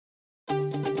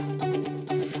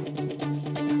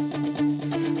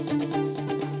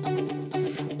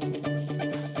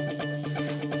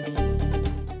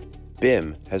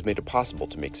BIM has made it possible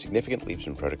to make significant leaps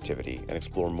in productivity and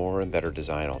explore more and better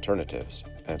design alternatives,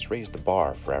 and it's raised the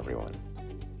bar for everyone.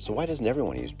 So why doesn't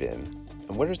everyone use BIM,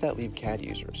 and where does that leave CAD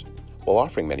users? While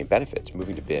offering many benefits,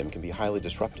 moving to BIM can be highly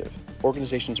disruptive.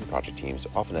 Organizations and project teams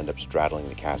often end up straddling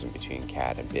the chasm between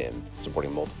CAD and BIM,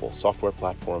 supporting multiple software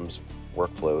platforms,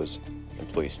 workflows,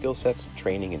 employee skill sets,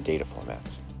 training, and data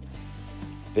formats.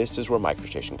 This is where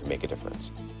MicroStation can make a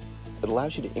difference. It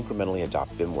allows you to incrementally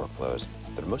adopt BIM workflows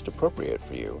that are most appropriate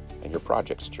for you and your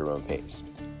projects at your own pace,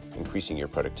 increasing your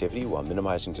productivity while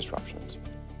minimizing disruptions.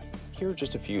 Here are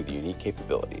just a few of the unique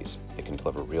capabilities that can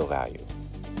deliver real value.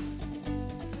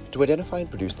 To identify and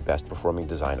produce the best performing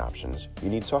design options, you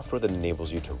need software that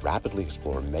enables you to rapidly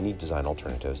explore many design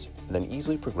alternatives and then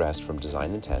easily progress from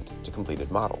design intent to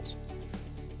completed models.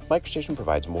 MicroStation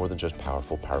provides more than just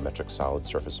powerful parametric solid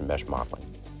surface and mesh modeling.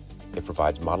 It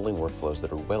provides modeling workflows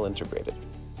that are well integrated,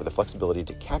 with the flexibility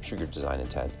to capture your design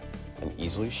intent and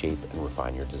easily shape and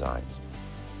refine your designs.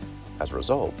 As a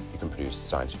result, you can produce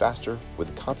designs faster with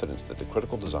the confidence that the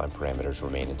critical design parameters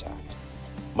remain intact.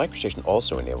 MicroStation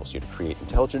also enables you to create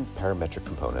intelligent parametric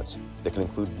components that can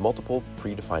include multiple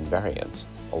predefined variants,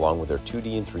 along with their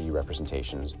 2D and 3D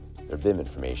representations, their BIM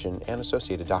information, and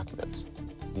associated documents.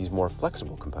 These more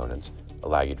flexible components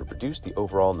allow you to reduce the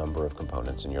overall number of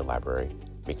components in your library,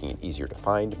 making it easier to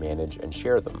find, manage, and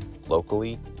share them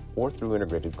locally or through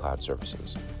integrated cloud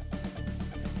services.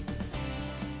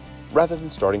 Rather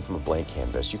than starting from a blank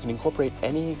canvas, you can incorporate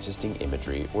any existing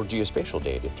imagery or geospatial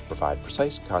data to provide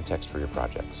precise context for your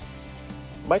projects.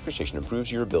 MicroStation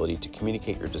improves your ability to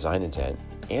communicate your design intent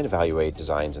and evaluate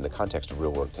designs in the context of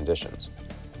real-world conditions.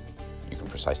 You can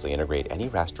precisely integrate any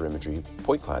raster imagery,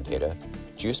 point cloud data,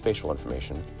 geospatial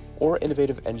information, or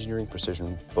innovative engineering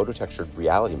precision phototextured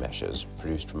reality meshes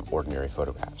produced from ordinary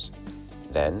photographs.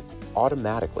 Then,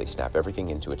 automatically snap everything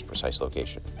into its precise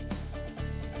location.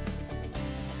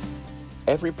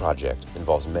 Every project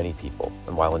involves many people,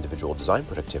 and while individual design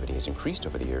productivity has increased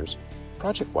over the years,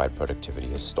 project-wide productivity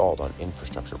has stalled on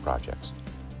infrastructure projects.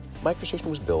 MicroStation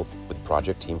was built with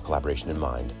project team collaboration in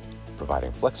mind,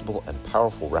 providing flexible and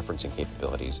powerful referencing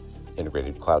capabilities,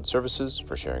 integrated cloud services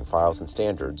for sharing files and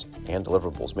standards, and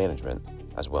deliverables management,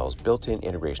 as well as built-in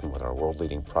integration with our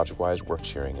world-leading ProjectWise work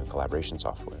sharing and collaboration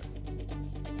software.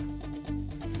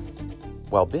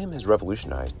 While BIM has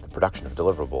revolutionized the production of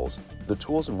deliverables, the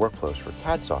tools and workflows for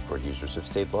CAD software users have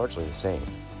stayed largely the same.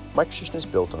 MicroStation is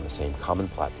built on the same common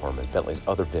platform as Bentley's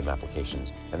other BIM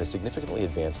applications and has significantly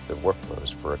advanced their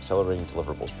workflows for accelerating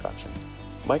deliverables production.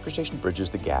 MicroStation bridges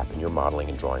the gap in your modeling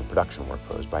and drawing production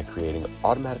workflows by creating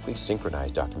automatically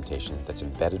synchronized documentation that's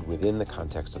embedded within the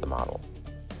context of the model.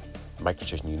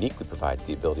 MicroStation uniquely provides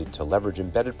the ability to leverage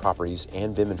embedded properties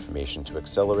and BIM information to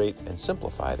accelerate and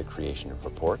simplify the creation of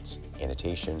reports,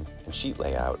 annotation, and sheet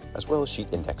layout, as well as sheet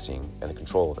indexing and the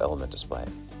control of element display.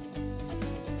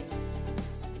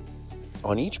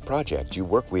 On each project, you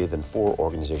work with and for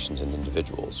organizations and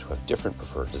individuals who have different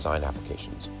preferred design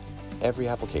applications. Every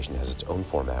application has its own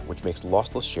format, which makes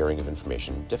lossless sharing of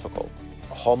information difficult.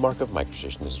 A hallmark of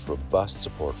MicroStation is its robust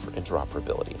support for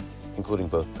interoperability, including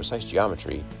both precise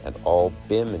geometry and all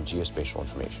BIM and geospatial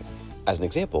information. As an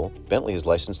example, Bentley has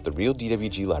licensed the real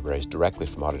DWG libraries directly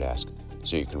from Autodesk,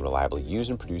 so you can reliably use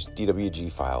and produce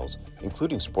DWG files,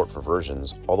 including support for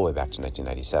versions all the way back to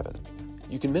 1997.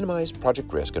 You can minimize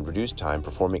project risk and reduce time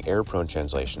performing error-prone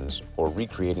translations or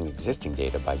recreating existing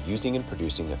data by using and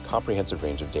producing a comprehensive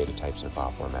range of data types and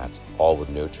file formats, all with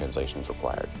no translations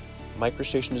required.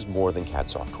 MicroStation is more than CAD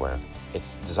software.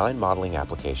 It's a design modeling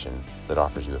application that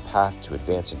offers you a path to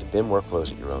advance into BIM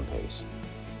workflows at your own pace.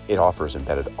 It offers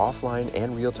embedded offline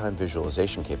and real-time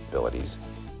visualization capabilities,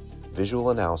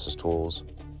 visual analysis tools,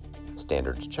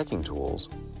 standards checking tools,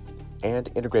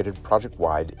 and integrated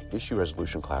project-wide issue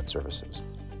resolution cloud services.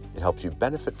 It helps you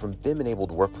benefit from BIM-enabled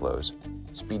workflows,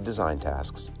 speed design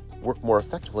tasks, work more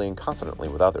effectively and confidently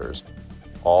with others,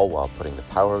 all while putting the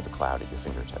power of the cloud at your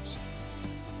fingertips.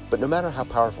 But no matter how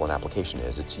powerful an application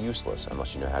is, it's useless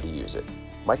unless you know how to use it.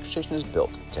 MicroStation is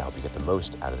built to help you get the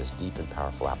most out of this deep and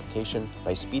powerful application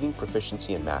by speeding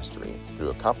proficiency and mastery through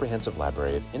a comprehensive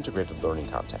library of integrated learning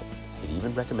content. It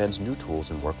even recommends new tools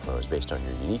and workflows based on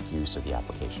your unique use of the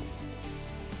application.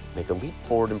 Make a leap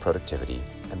forward in productivity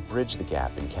and bridge the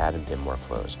gap in CAD and BIM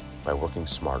workflows by working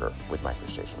smarter with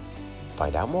MicroStation.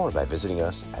 Find out more by visiting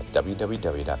us at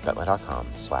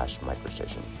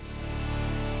www.bentley.com/microstation.